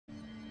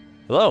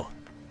Hello.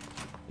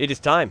 It is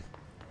time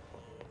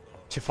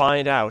to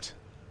find out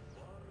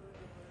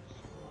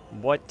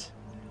what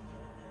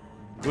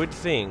good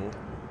thing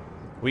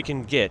we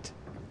can get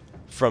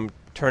from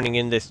turning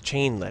in this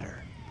chain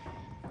letter.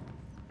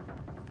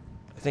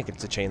 I think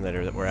it's the chain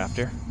letter that we're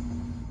after.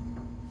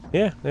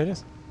 Yeah, there it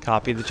is.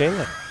 Copy the chain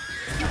letter.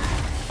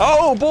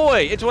 Oh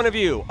boy, it's one of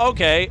you.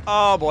 Okay.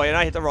 Oh boy, and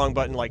I hit the wrong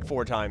button like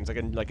 4 times, like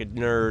a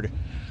nerd,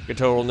 like a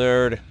total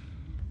nerd.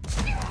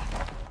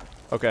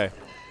 Okay,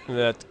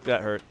 that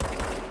hurt.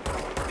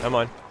 Come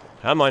on,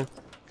 come on,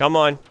 come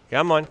on,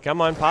 come on,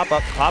 come on. Pop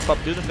up,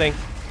 do the thing.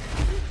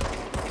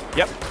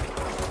 Yep.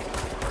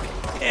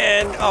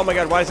 And oh my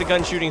God, why is the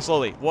gun shooting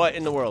slowly? What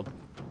in the world?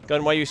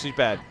 Gun, why you shoot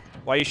bad?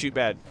 Why you shoot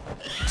bad?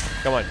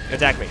 Come on,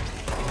 attack me.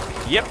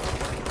 Yep.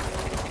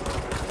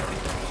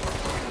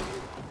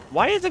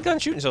 Why is the gun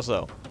shooting so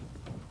slow?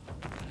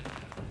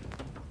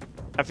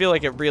 I feel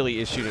like it really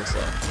is shooting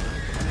slow.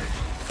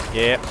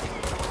 Yep.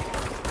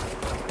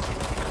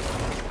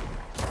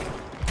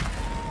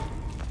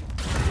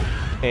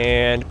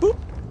 And boop.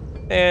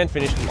 And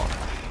finish them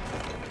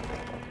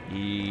off.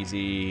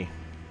 Easy.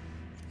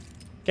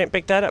 Can't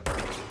pick that up.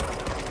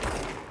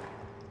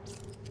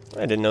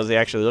 I didn't know they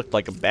actually looked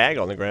like a bag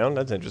on the ground.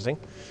 That's interesting.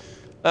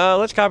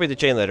 Let's copy the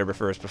chain letter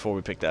first before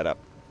we pick that up.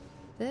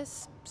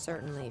 This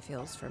certainly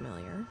feels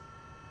familiar.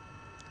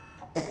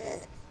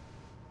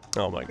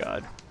 Oh my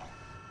God.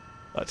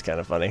 That's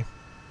kind of funny.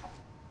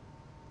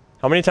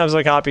 How many times am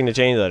I copying the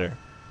chain letter?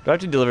 Do I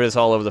have to deliver this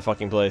all over the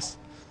fucking place?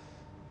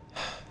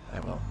 I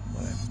will.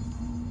 Whatever.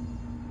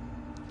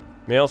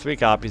 Mail 3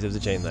 copies of the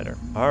chain letter.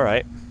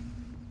 Alright.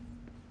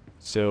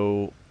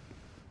 So...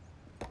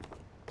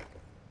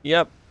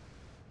 Yep.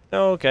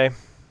 Okay.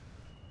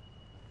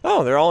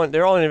 Oh, they're all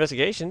in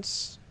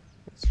investigations.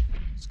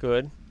 It's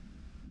good.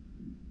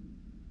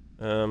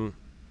 I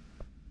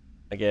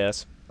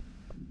guess.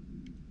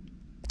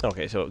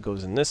 Okay, so it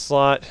goes in this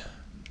slot.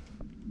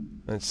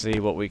 Let's see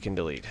what we can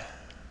delete.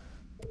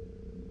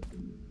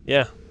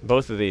 Yeah,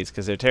 both of these,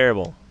 because they're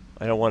terrible.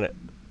 I don't want it.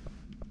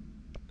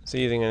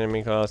 Seething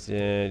enemy cost,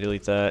 yeah,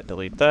 delete that,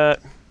 delete that.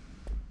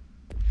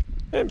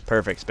 And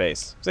perfect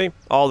space. See?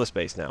 All the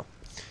space now.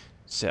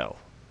 So.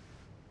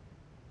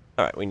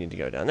 Alright, we need to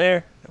go down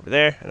there, over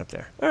there, and up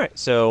there. Alright,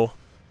 so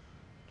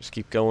just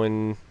keep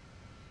going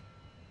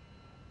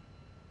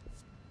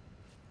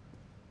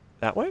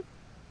that way?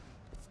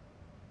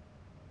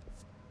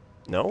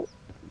 No,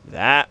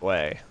 that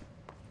way.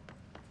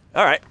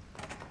 Alright.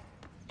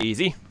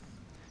 Easy.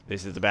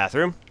 This is the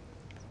bathroom.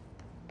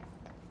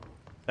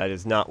 That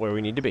is not where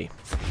we need to be.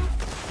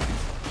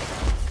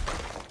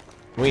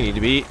 We need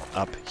to be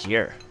up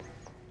here.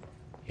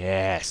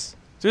 Yes.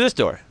 Through this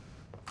door.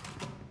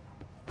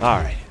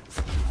 Alright.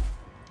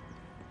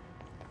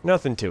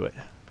 Nothing to it.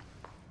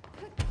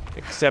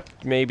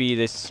 Except maybe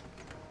this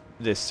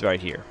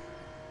right here.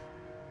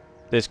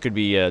 This could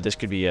be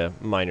a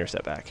minor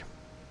setback.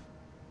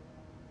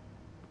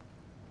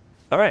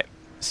 Alright.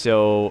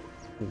 So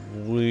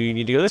we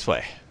need to go this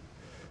way.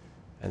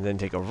 And then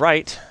take a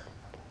right.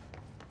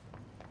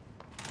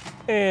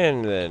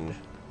 And then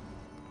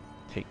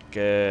take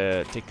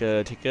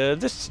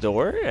this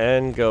door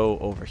and go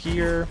over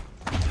here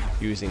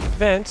using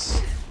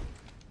vents.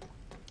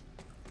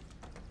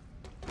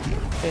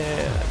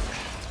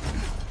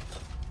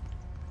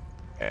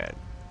 And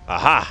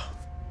aha!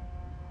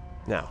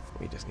 Now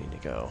we just need to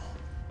go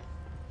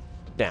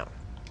down.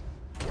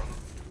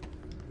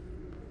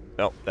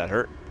 Oh, that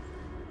hurt.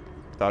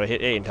 Thought I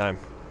hit A in time.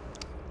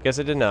 Guess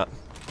it did not.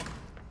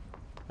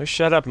 Oh,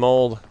 shut up,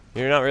 mold.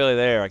 You're not really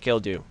there. I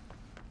killed you.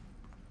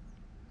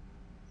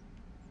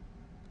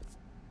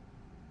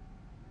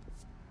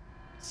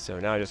 So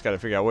now I just gotta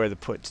figure out where to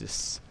put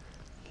this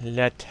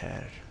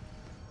letter.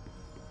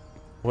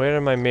 Where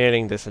am I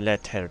mailing this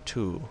letter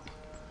to?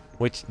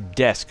 Which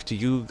desk do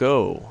you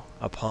go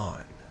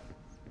upon,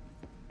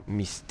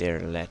 Mr.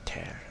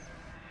 Letter?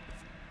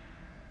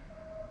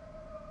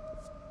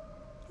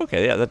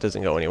 Okay, yeah, that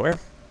doesn't go anywhere.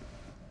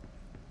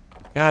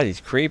 God, these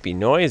creepy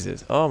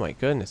noises. Oh my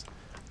goodness.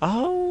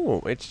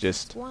 Oh, it's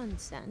just 1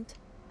 cent.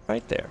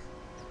 Right there.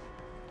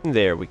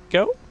 There we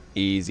go.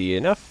 Easy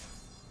enough.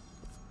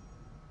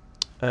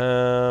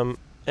 And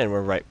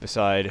we're right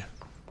beside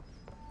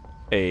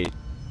a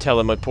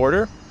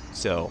teleporter.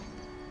 So.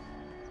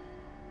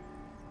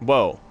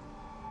 Whoa.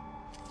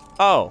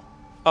 Oh.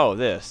 Oh,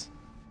 this.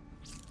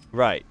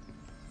 Right.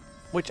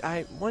 Which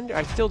I wonder,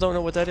 I still don't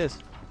know what that is.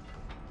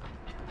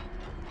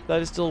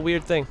 That is still a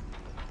weird thing.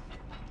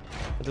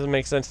 It doesn't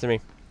make sense to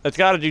me. It's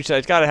gotta do,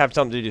 it's gotta have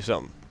something to do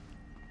something.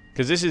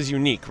 Because this is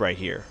unique right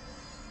here.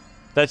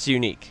 That's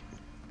unique.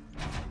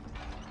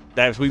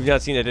 We've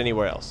not seen it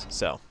anywhere else,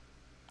 so.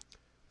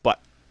 But,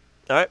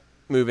 alright,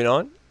 moving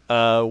on.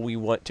 We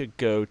want to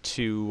go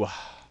to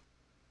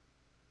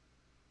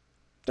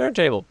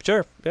turntable.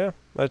 Sure, yeah.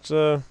 That's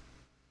yeah,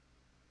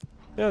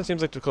 it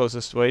seems like the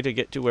closest way to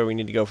get to where we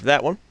need to go for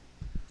that one.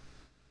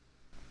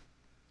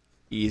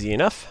 Easy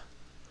enough.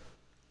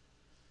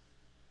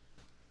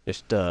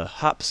 Just a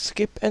hop,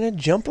 skip, and a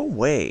jump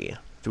away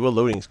through a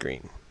loading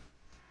screen.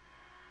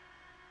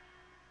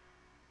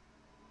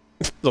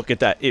 Look at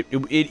that. It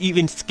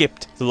even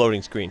skipped the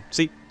loading screen.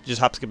 See? Just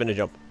hop, skip, and a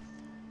jump.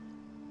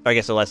 I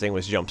guess the last thing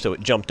was jump, so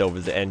it jumped over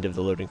the end of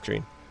the loading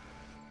screen.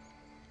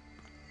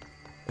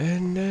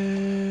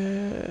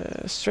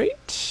 And,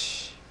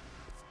 straight.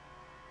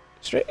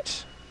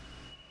 Straight.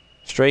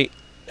 Straight.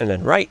 And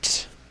then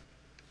right.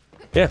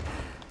 Yeah.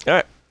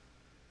 Alright.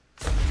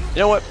 You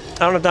know what? I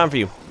don't have time for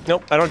you.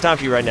 Nope, I don't have time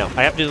for you right now.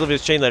 I have to deliver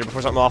this chain letter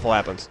before something awful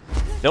happens.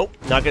 Nope,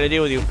 not gonna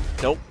deal with you.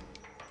 Nope.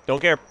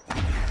 Don't care.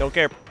 Don't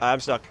care. I'm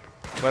stuck.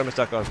 What am I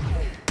stuck on?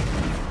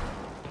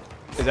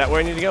 Is that where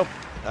I need to go?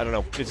 I don't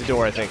know. It's a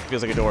door, I think.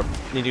 Feels like a door.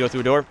 Need to go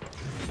through a door?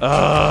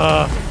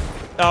 Oh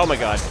my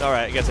god.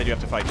 Alright, I guess I do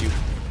have to fight you.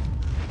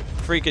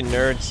 Freaking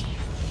nerds.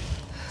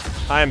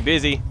 I am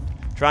busy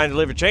trying to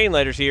deliver chain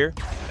letters here,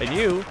 and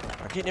you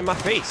are getting in my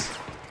face.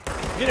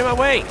 Get in my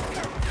way.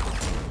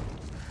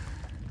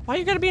 Why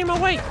you gotta be in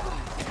my way?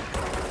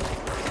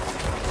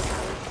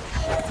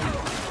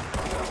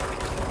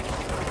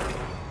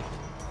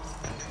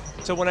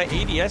 So when I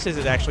ADS, does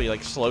it actually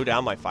like slow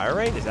down my fire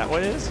rate? Is that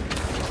what it is?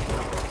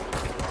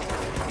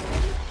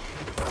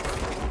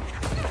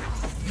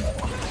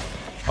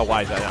 Oh,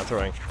 why is that not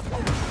throwing?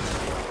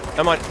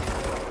 Come on.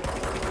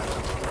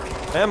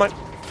 Come on.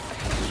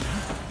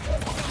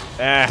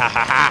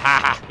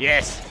 Ah,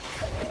 yes.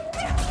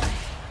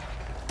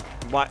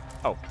 What?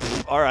 Oh,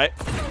 alright.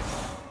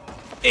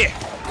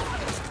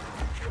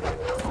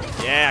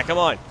 Yeah, come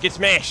on. Get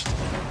smashed.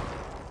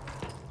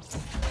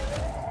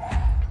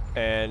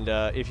 And,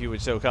 if you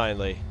would so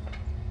kindly,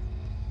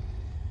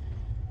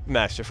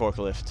 master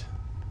forklift.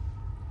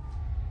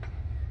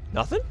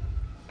 Nothing?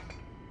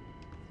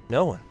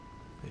 No one.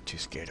 They're too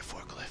scared of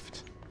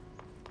forklift.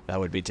 That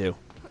would be too.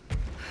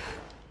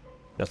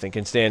 Nothing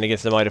can stand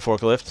against the might of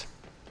forklift.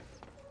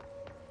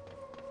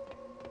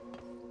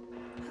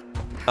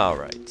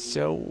 Alright,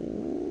 so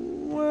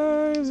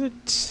where is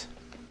it?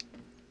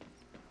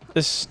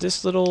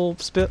 This little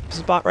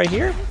spot right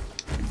here?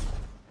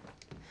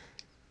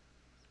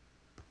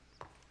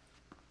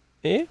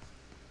 Eh?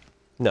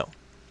 No.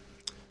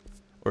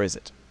 Or is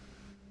it?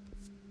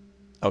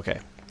 Okay,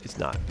 it's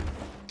not.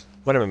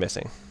 What am I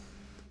missing?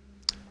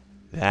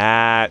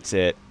 That's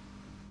it.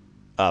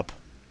 Up.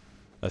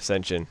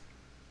 Ascension.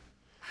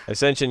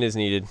 Ascension is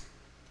needed.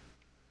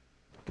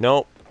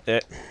 Nope.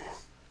 Okay,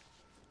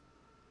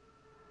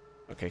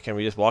 can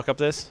we just walk up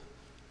this?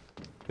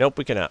 Nope,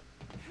 we cannot.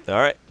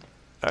 Alright.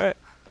 Alright.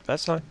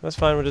 That's fine. That's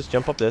fine. We'll just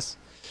jump up this.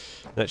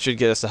 That should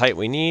get us the height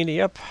we need.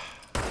 Yep.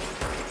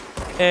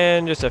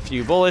 And just a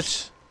few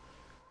bullets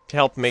to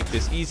help make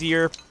this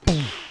easier.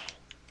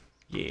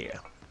 Yeah.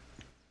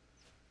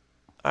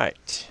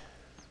 Alright.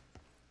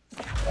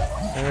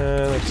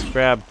 Let's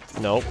grab...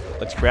 Nope.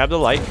 Let's grab the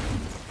light.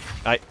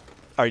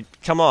 Alright,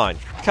 come on.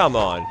 Come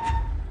on.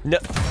 No.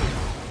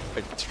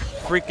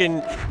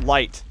 Freaking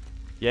light.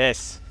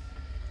 Yes.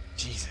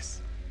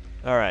 Jesus.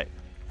 Alright.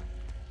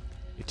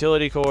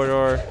 Utility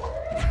corridor.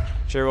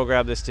 Sure, we'll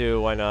grab this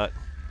too. Why not?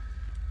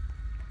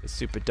 It's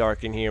super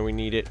dark in here. We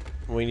need it.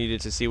 We need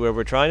it to see where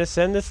we're trying to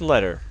send this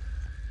letter.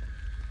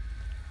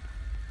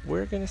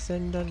 We're gonna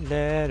send a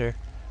letter.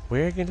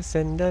 We're gonna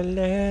send a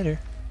letter.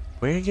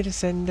 We're gonna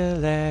send a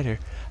letter.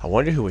 I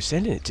wonder who we're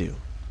sending it to.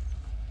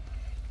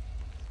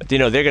 But you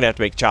know, they're gonna have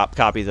to make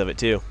copies of it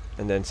too,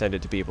 and then send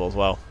it to people as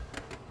well.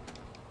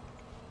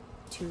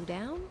 2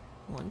 down,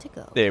 1 to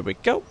go. There we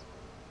go.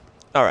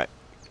 Alright.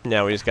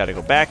 Now we just gotta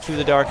go back through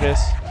the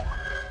darkness.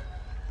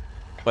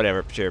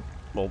 Whatever, sure.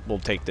 We'll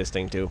take this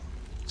thing too.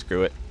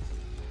 Screw it.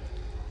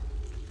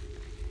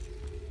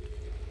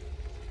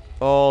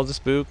 All the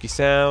spooky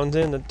sounds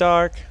in the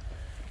dark.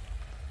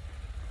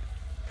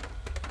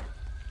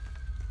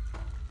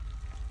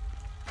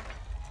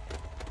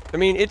 I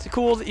mean, it's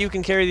cool that you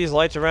can carry these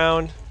lights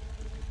around,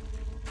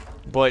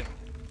 but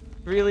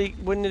really,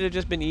 wouldn't it have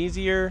just been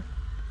easier,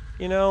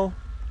 you know?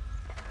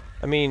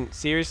 I mean,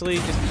 seriously,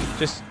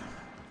 just,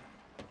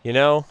 you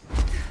know,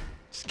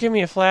 just give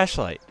me a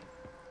flashlight.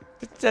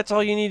 That's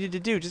all you needed to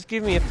do, just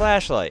give me a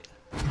flashlight.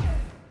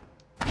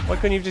 Why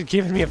couldn't you have just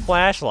given me a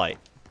flashlight?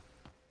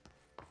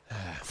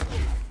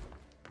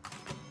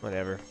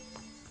 Whatever.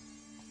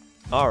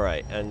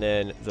 Alright, and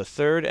then the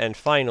third and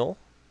final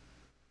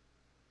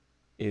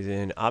is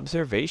an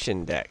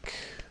observation deck.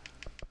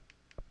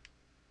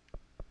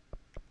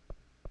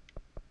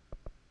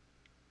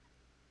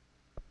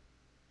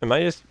 Am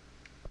I just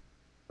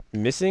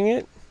missing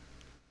it?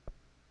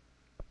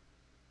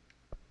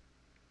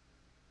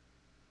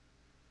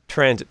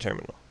 Transit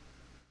terminal.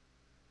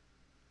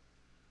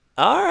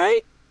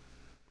 Alright.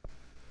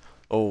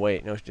 Oh,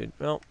 wait. No, dude.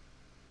 Well,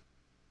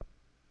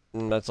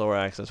 that's lower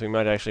access. We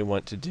might actually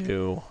want to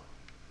do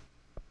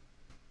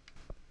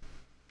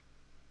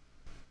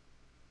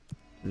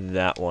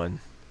that one.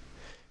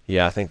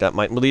 Yeah, I think that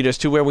might lead us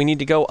to where we need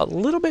to go a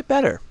little bit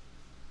better.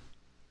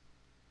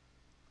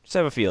 Just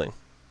have a feeling.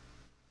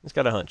 Just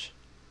got a hunch.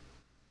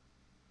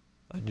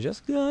 I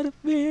just got a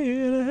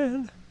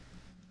feeling.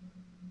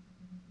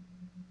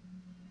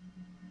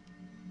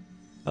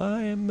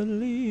 I am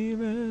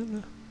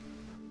believing.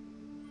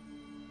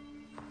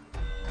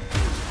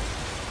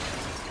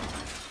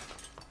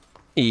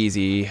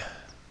 Easy.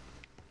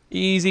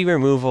 Easy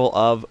removal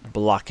of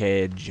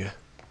blockage.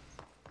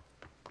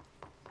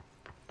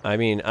 I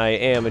mean, I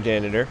am a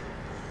janitor.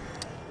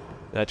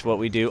 That's what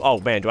we do. Oh,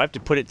 man, do I have to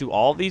put it through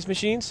all of these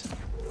machines?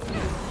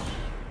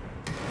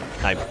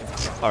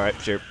 Alright,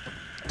 sure.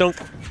 Don't...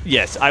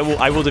 Yes, I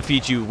will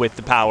defeat you with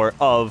the power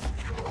of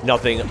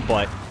nothing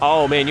but...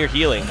 Oh, man, you're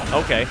healing.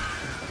 Okay.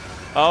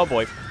 Oh,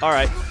 boy.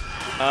 Alright.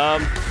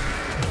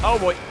 Oh,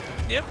 boy.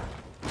 Yep.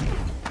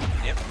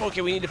 Yep.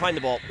 Okay, we need to find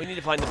the ball. We need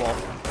to find the ball.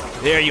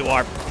 There you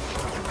are.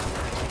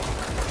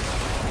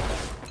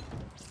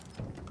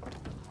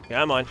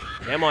 Come on.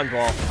 Come on,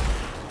 ball.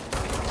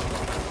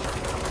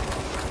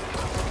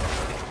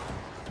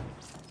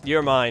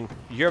 You're mine.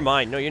 You're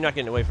mine. No, you're not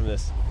getting away from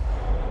this.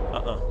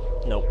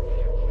 No.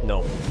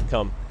 No.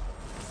 Come.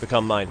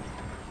 Become mine.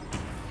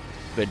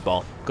 Good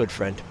ball. Good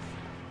friend.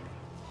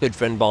 Good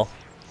friend ball.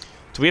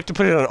 Do we have to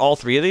put it on all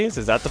three of these?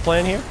 Is that the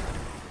plan here?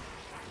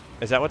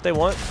 Is that what they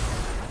want?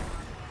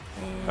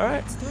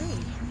 Alright. That's 3.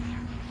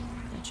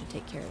 That should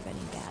take care of any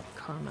bad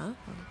karma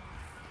or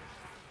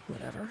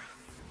whatever.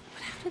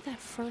 But how did that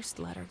first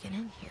letter get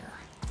in here?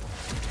 I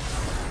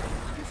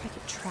wonder if I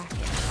could track it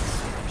to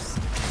the source.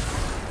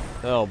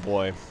 Oh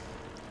boy.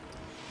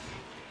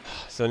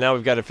 So now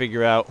we've got to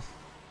figure out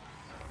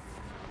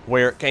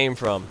where it came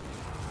from.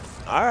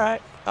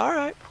 Alright,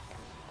 alright.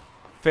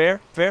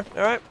 Fair, fair.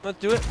 Alright, let's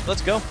do it.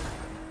 Let's go.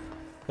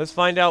 Let's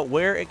find out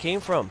where it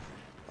came from.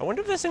 I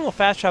wonder if this thing will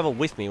fast travel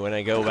with me when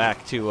I go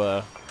back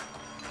to,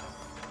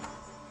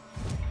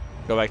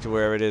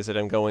 wherever it is that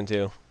I'm going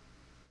to.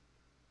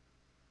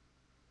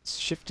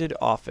 Shifted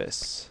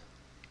office.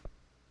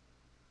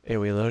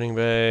 AOE loading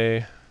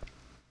bay.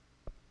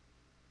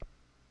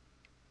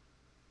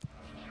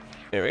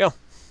 There we go.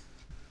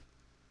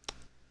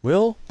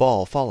 Will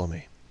ball follow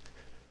me?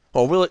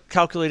 Or will it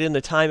calculate in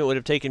the time it would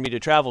have taken me to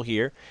travel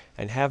here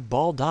and have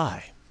ball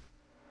die?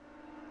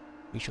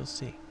 We shall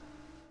see.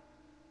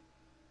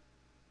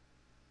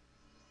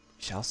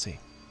 We shall see.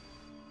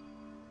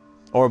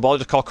 Or a ball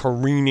just call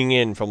careening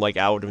in from like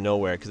out of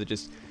nowhere because it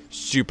just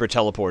super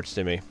teleports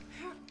to me.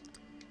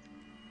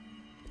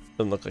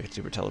 Doesn't look like it's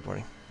super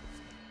teleporting.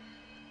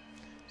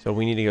 So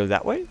we need to go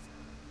that way?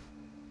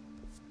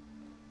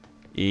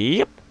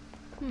 Yep.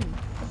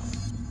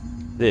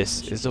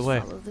 This is the way.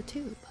 Follow the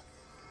tube.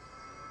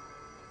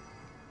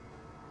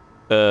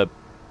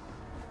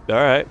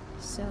 Alright.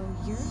 So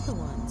you're the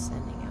one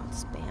sending out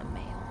spam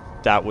mail.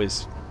 That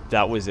was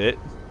it.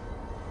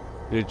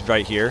 It's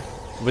right here.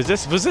 Was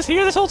this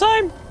here this whole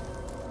time?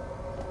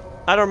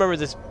 I don't remember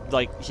this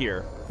like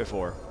here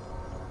before.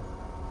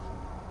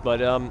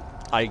 But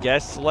I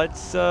guess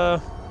let's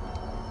add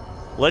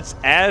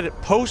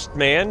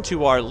postman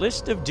to our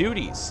list of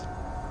duties.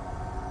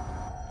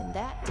 And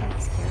that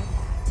takes care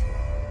of that.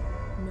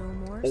 No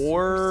more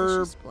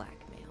Or superstitious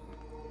blackmail.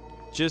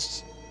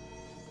 just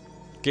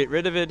get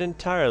rid of it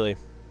entirely.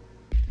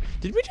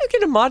 Did we just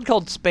get a mod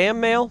called spam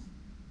mail?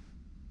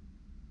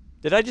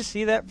 Did I just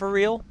see that for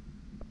real?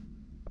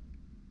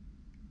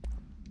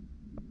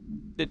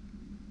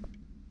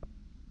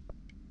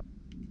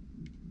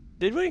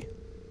 Did we?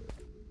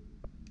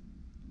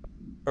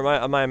 Or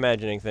am I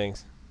imagining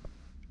things?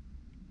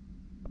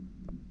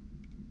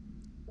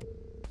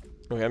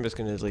 Okay, I'm just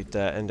gonna delete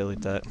that and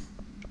delete that.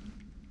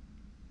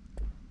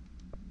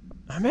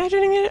 I'm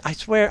imagining it? I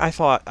swear I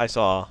thought I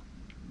saw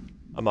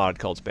a mod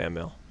called spam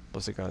mail.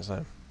 What's the current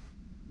time?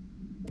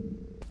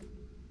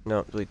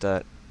 No, delete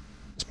that.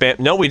 Spam.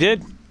 No, we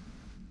did.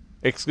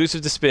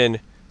 Exclusive to spin.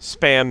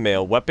 Spam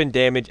mail. Weapon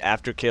damage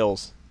after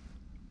kills.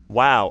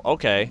 Wow.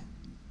 Okay.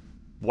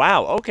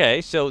 Wow.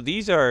 Okay. So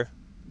these are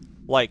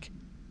like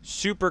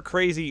super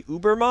crazy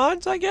Uber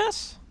mods, I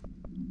guess.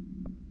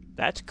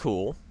 That's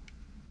cool.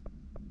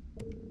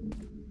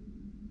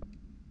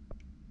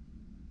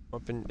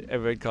 Weapon.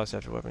 Every cost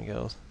after weapon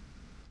kills.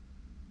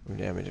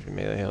 Damage if you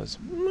melee heals.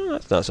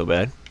 That's not so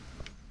bad.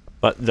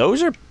 But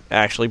those are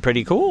actually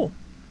pretty cool.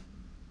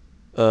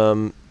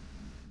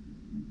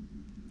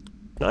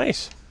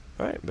 Nice.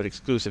 Alright, but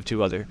exclusive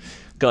to other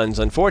guns,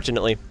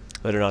 unfortunately,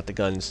 that are not the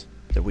guns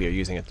that we are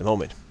using at the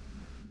moment.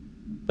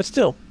 But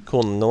still,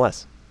 cool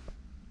nonetheless.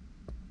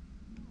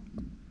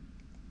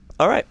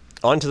 Alright,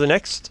 on to the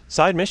next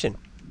side mission.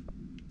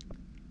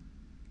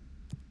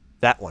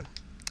 That one.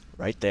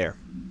 Right there.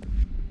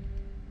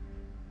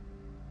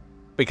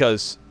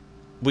 Because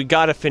we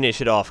gotta finish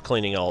it off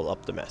cleaning all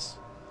up the mess.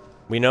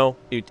 We know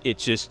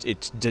it's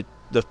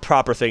the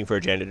proper thing for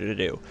a janitor to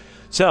do.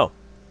 So,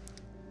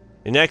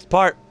 the next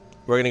part,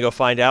 we're gonna go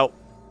find out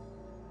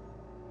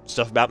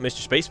stuff about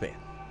Mr. Spaceman.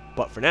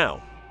 But for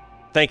now,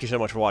 thank you so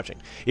much for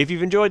watching. If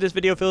you've enjoyed this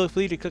video, feel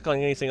free to click on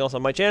anything else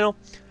on my channel.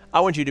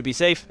 I want you to be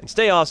safe and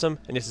stay awesome.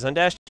 And this is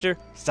Undasher,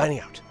 signing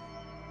out.